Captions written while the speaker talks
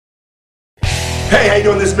Hey, how you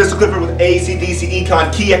doing? This is Mr. Clifford with ACDC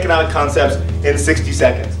Econ, key economic concepts in 60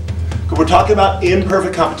 seconds. We're talking about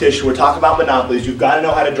imperfect competition. We're talking about monopolies. You've got to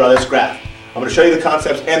know how to draw this graph. I'm going to show you the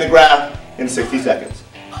concepts and the graph in 60 seconds.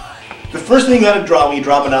 The first thing you got to draw when you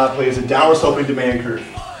draw monopoly is a downward sloping demand curve.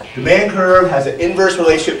 Demand curve has an inverse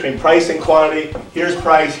relationship between price and quantity. Here's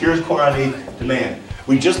price, here's quantity, demand.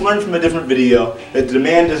 We just learned from a different video that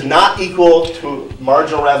demand does not equal to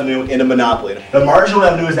marginal revenue in a monopoly. The marginal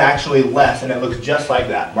revenue is actually less, and it looks just like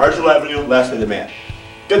that. Marginal revenue less than demand.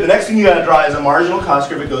 Good. The next thing you got to draw is a marginal cost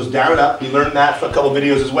curve. It goes down and up. We learned that for a couple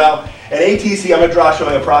videos as well. And ATC, I'm going to draw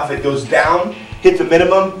showing a profit goes down, hits a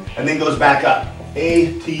minimum, and then goes back up.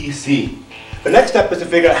 ATC. The next step is to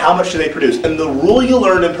figure out how much do they produce. And the rule you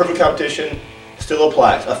learned in perfect competition still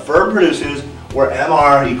applies. A firm produces where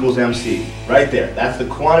MR equals MC. Right there. That's the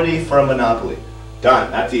quantity for a monopoly. Done.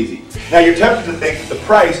 That's easy. Now you're tempted to think that the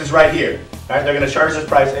price is right here. Right? They're going to charge this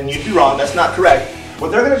price, and you'd be wrong. That's not correct.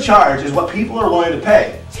 What they're going to charge is what people are willing to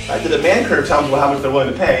pay. Right? The demand curve tells you how much they're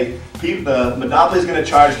willing to pay. The monopoly is going to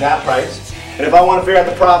charge that price. And if I want to figure out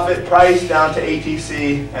the profit, price down to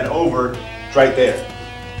ATC and over, it's right there.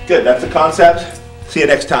 Good. That's the concept. See you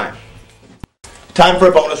next time. Time for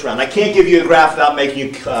a bonus round. I can't give you a graph without making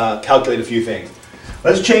you calculate a few things.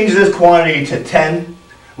 Let's change this quantity to 10.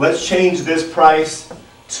 Let's change this price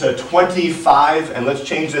to 25. And let's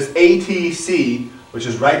change this ATC, which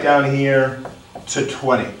is right down here, to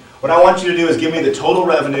 20. What I want you to do is give me the total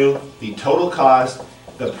revenue, the total cost,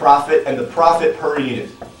 the profit, and the profit per unit.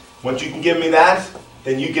 Once you can give me that,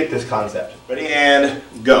 then you get this concept. Ready, and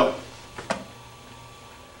go.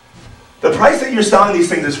 The price that you're selling these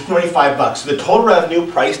things is 25 bucks. So the total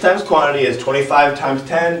revenue, price times quantity, is 25 times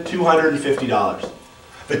 10, $250.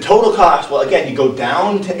 The total cost, well again, you go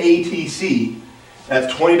down to ATC,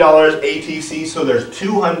 that's $20 ATC, so there's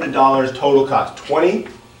 $200 total cost. 20,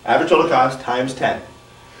 average total cost, times 10.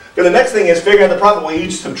 Then the next thing is figuring out the profit. Well, you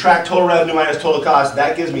just subtract total revenue minus total cost,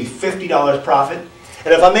 that gives me $50 profit.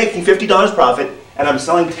 And if I'm making $50 profit and I'm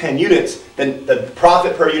selling 10 units, then the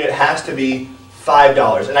profit per unit has to be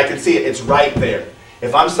 $5, and I can see it, it's right there.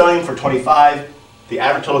 If I'm selling for 25, the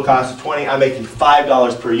average total cost is 20, I'm making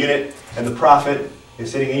 $5 per unit, and the profit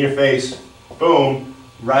is sitting in your face, boom,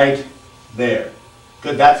 right there.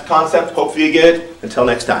 Good, that's the concept. Hopefully you get it. Until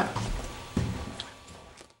next time.